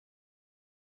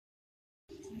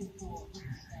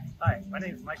Hi, my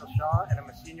name is Michael Shaw, and I'm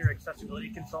a senior accessibility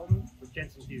consultant with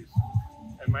Jensen Hughes.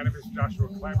 And my name is Joshua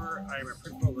Klyber. I am a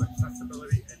principal of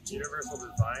accessibility and universal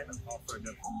design, also at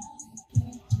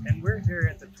Jensen. And we're here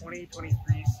at the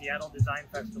 2023 Seattle Design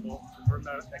Festival to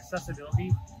promote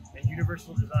accessibility and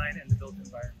universal design in the built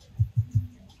environment.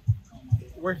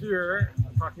 We're here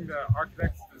talking to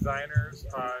architects, designers,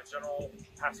 general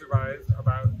passerbys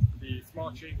about the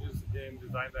small changes in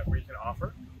design that we can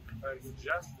offer and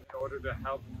suggest in order to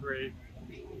help create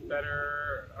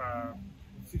better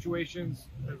situations,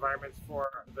 environments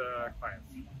for the clients,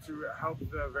 to help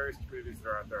the various communities that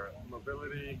are out there: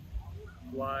 mobility,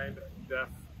 blind, deaf,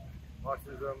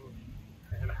 autism,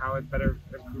 and how it better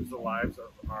improves the lives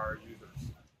of our users.